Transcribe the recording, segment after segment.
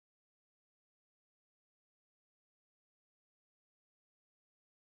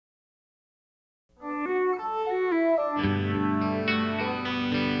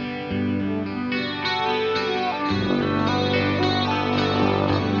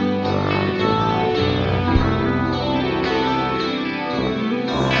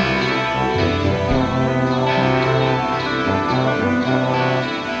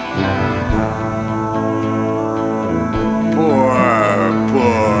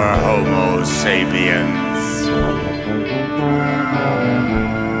Sapiens.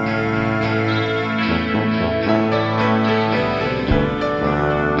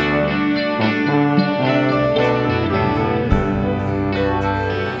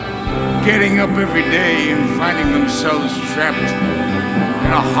 Getting up every day and finding themselves trapped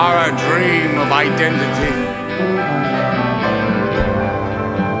in a horror dream of identity.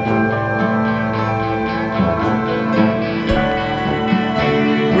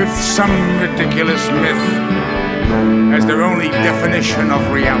 With some ridiculous myth as their only definition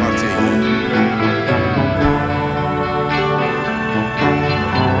of reality.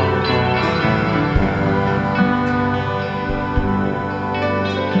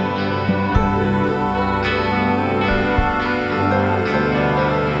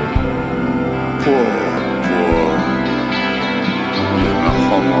 Poor, you're a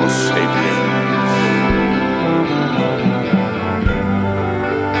Homo Sapiens.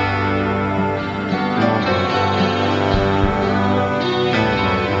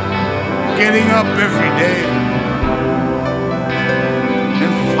 Getting up every day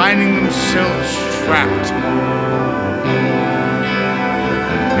and finding themselves trapped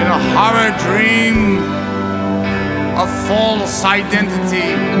in a horror dream of false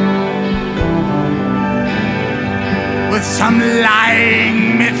identity, with some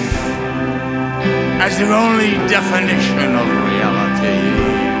lying myth as their only definition of reality.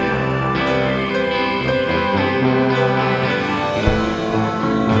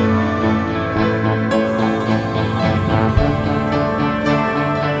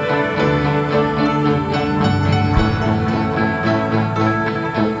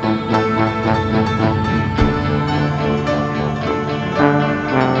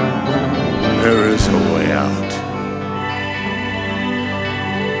 There is a way out.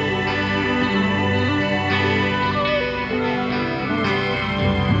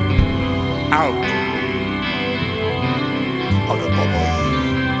 Out of the bubble.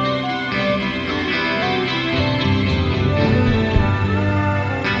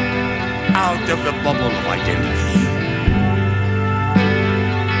 Out of the bubble of identity.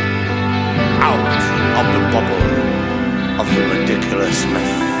 Out of the bubble of the ridiculous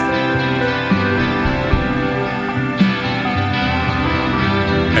myth.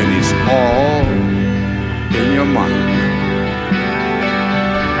 And it's all in your mind.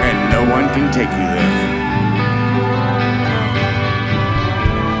 And no one can take you there.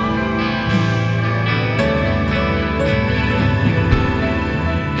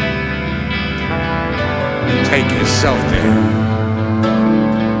 Take yourself there.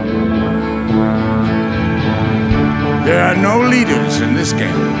 There are no leaders in this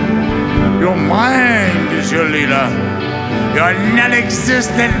game. Your mind is your leader. Your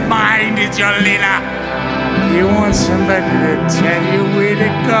non-existent mind is your leader. You want somebody to tell you where to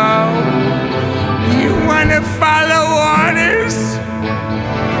go? You want to follow orders?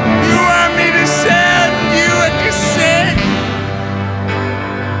 You want me to send you a cassette?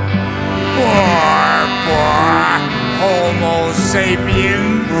 Poor Homo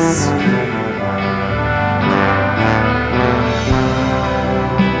Sapiens.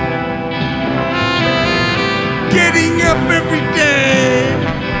 Getting up every day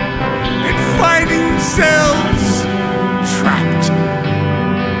and finding themselves trapped.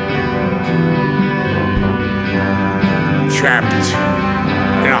 Trapped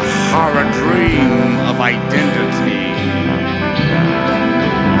in a horror dream of identity.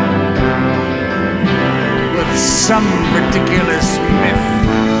 With some ridiculous myth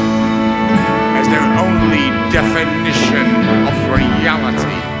as their only definition of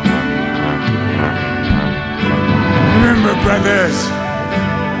reality. Remember, brothers,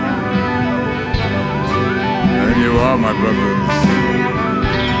 and you are my brothers,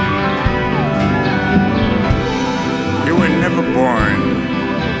 you were never born.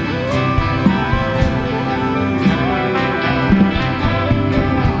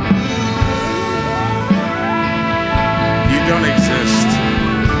 You don't exist.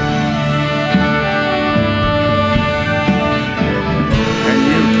 And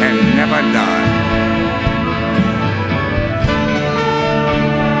you can never die.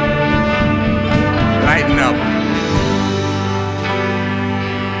 Lighten up.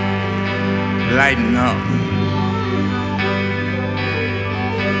 Lighten up.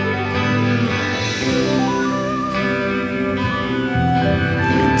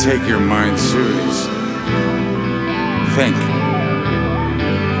 And take your mind seriously. Think.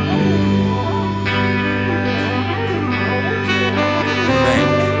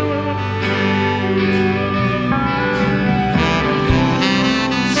 Think.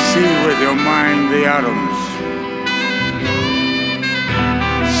 See with your mind the atoms.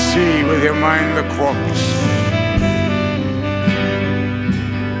 See with with your mind the quarks.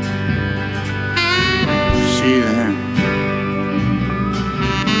 See them.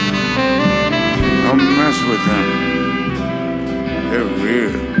 Don't mess with them. They're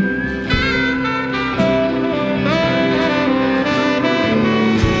real.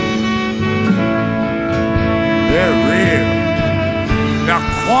 They're real. The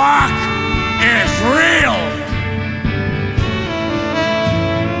quark is real.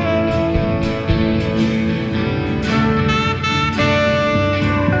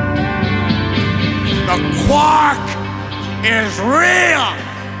 The quark is real.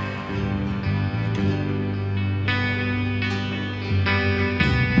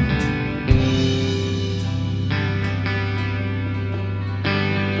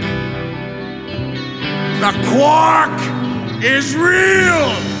 The quark is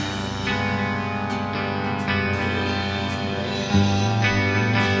real.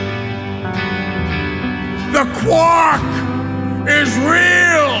 The quark is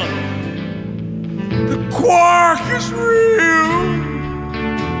real. The quark is real.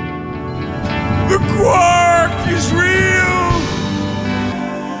 The quark is real.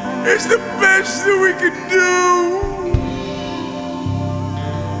 It's the best that we can do.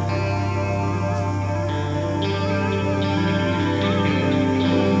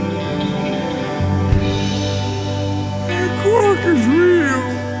 The quark is real.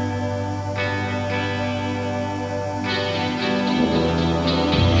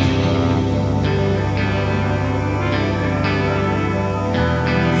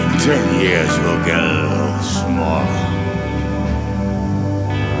 In 10 years, we'll get a little smaller.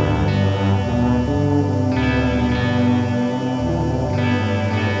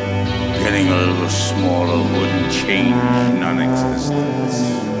 Getting a little smaller wouldn't change non-existence.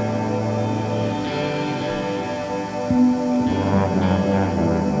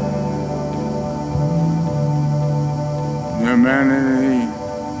 Humanity,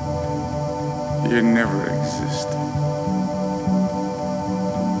 you never existed.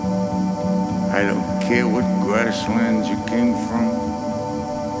 I don't care what grasslands you came from,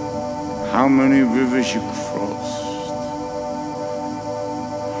 how many rivers you crossed.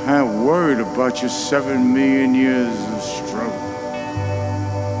 I'm worried about your 7 million years of struggle.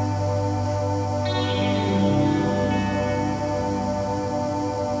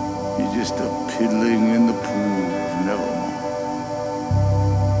 You're just a piddling in the pool of Nevermore.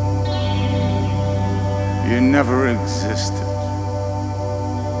 You never existed.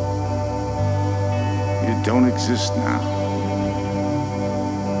 You don't exist now.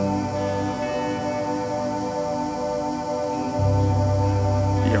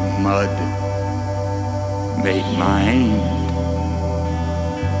 Your mud made mind.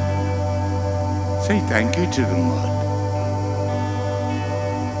 Say thank you to the mud.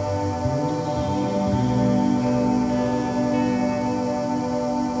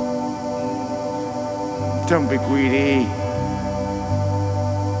 Don't be greedy.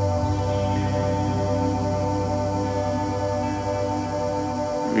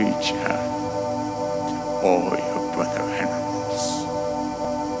 Reach out to all your brother animals.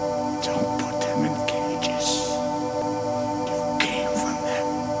 Don't put them in cages. You came from them.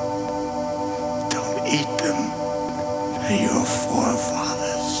 Don't eat them. They're your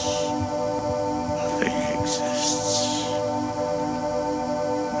forefathers. Nothing exists.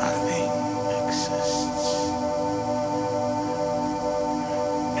 Nothing exists.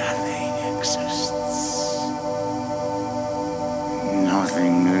 Nothing exists.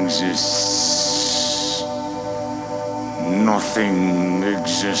 Nothing exists. Nothing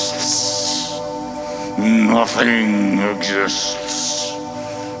exists. Nothing exists.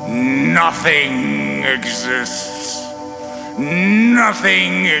 Nothing exists.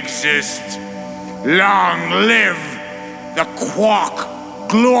 Nothing exists. Long live the quark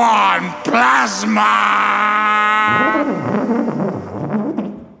gluon plasma!